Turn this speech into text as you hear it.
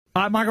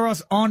Michael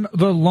Ross, on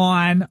the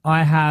line,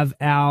 I have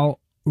our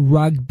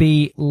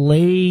rugby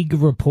league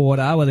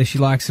reporter, whether she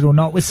likes it or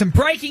not, with some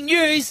breaking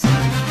news.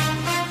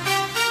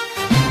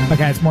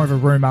 Okay, it's more of a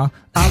rumour.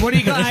 What do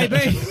you got,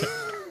 AB?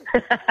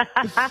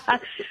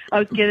 I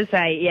was going to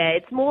say,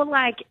 it's more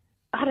like,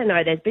 I don't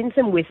know, there's been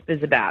some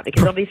whispers about,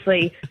 because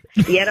obviously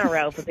the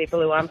NRL, for people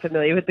who aren't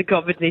familiar with the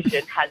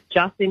competition, has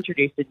just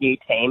introduced a new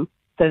team,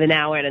 so they're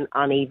now at an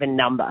uneven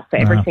number. So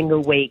every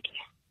single week,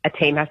 a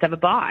team has to have a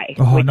bye.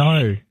 Oh,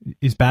 no.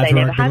 It's bad for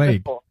rugby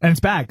league. Before. And it's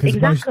bad, because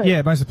most of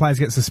the players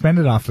get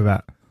suspended after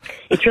that.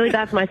 It's really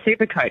bad for my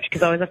super coach,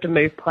 because I always have to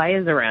move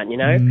players around,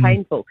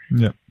 painful.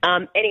 Yeah.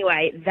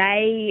 Anyway,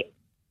 they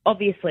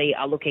obviously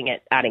are looking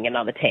at adding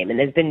another team, and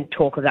there's been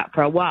talk of that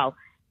for a while.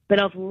 But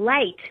of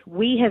late,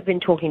 we have been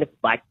talking to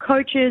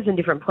coaches and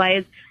different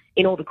players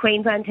in all the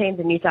Queensland teams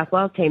and New South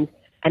Wales teams,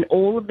 and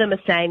all of them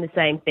are saying the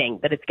same thing,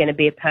 that it's going to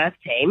be a Perth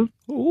team.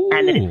 Ooh.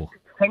 And that it's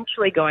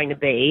potentially going to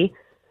be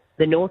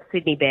the North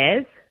Sydney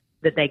Bears,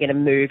 that they're going to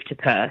move to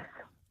Perth.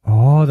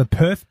 Oh, the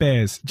Perth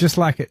Bears, just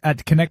like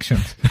at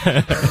Connections.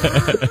 But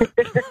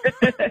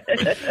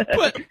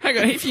hang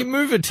on, if you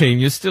move a team,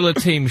 you're still a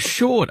team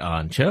short,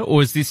 aren't you?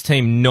 Or is this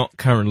team not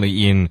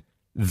currently in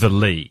the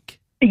league?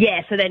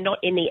 Yeah, so they're not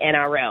in the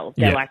NRL.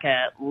 They're like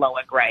a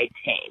lower grade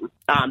team.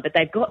 But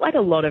they've got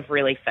a lot of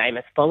really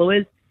famous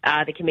followers.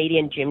 The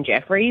comedian Jim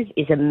Jeffries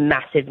is a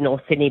massive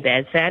North Sydney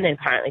Bears fan, and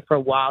apparently for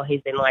a while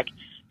he's been like,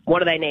 what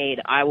do they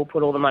need? I will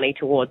put all the money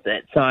towards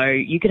it. So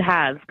you could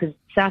have, because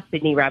South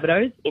Sydney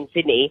Rabbitohs in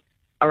Sydney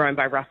are owned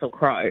by Russell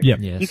Crowe. Yep.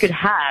 Yes. You could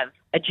have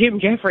a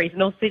Jim Jeffries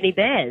North Sydney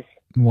Bears.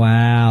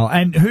 Wow.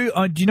 And who,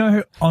 do you know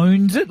who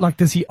owns it?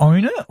 Does he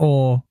own it,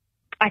 or?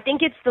 I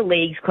think it's the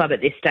league's club at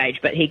this stage,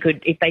 but he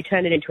could, if they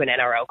turn it into an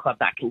NRL club,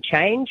 that can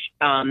change.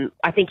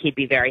 I think he'd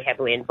be very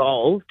heavily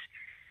involved.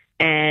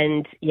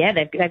 And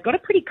they've got a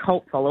pretty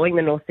cult following,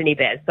 the North Sydney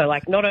Bears. So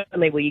not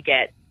only will you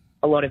get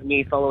a lot of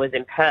new followers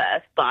in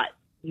Perth, but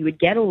you would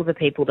get all of the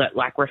people that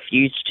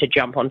refused to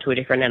jump onto a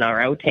different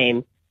NRL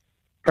team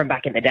from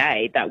back in the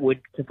day that would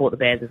support the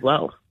Bears as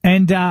well.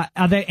 And are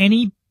there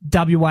any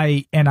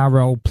WA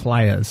NRL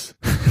players?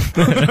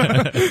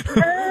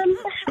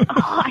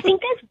 I think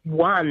there's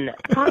one.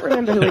 I can't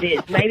remember who it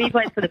is. Maybe he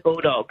plays for the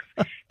Bulldogs.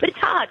 But it's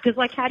hard, because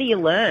how do you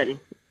learn?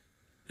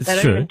 They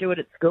don't even do it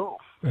at school.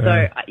 So,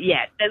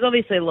 there's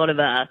obviously a lot of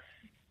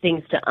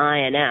things to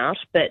iron out.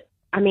 But,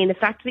 I mean, the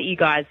fact that you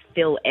guys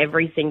fill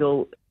every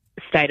single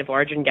State of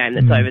Origin game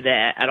that's over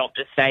there at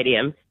Optus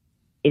Stadium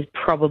is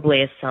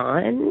probably a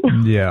sign.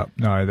 Yeah,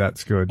 no,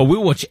 that's good. Well,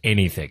 we'll watch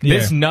anything. Yeah.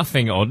 There's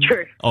nothing on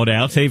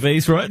our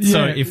TVs, right? Yeah.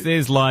 So if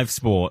there's live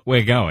sport,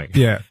 we're going.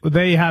 Yeah, well,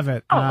 there you have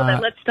it. Well,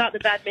 then let's start the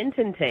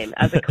badminton team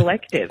as a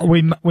collective.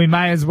 We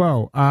may as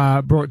well.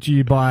 Brought to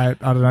you by,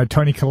 I don't know,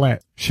 Toni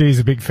Collette. She's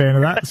a big fan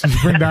of that, so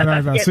bring that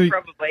over. Yes,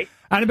 probably.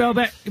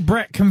 Annabelle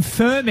Brett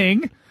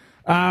confirming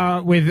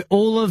with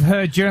all of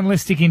her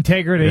journalistic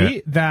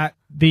integrity that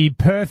the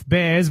Perth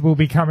Bears will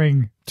be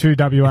coming to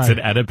WA. It's an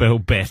Annabelle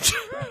bet.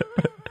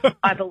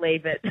 I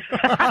believe it.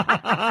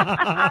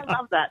 I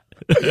love that.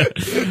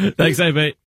 Thanks, AB.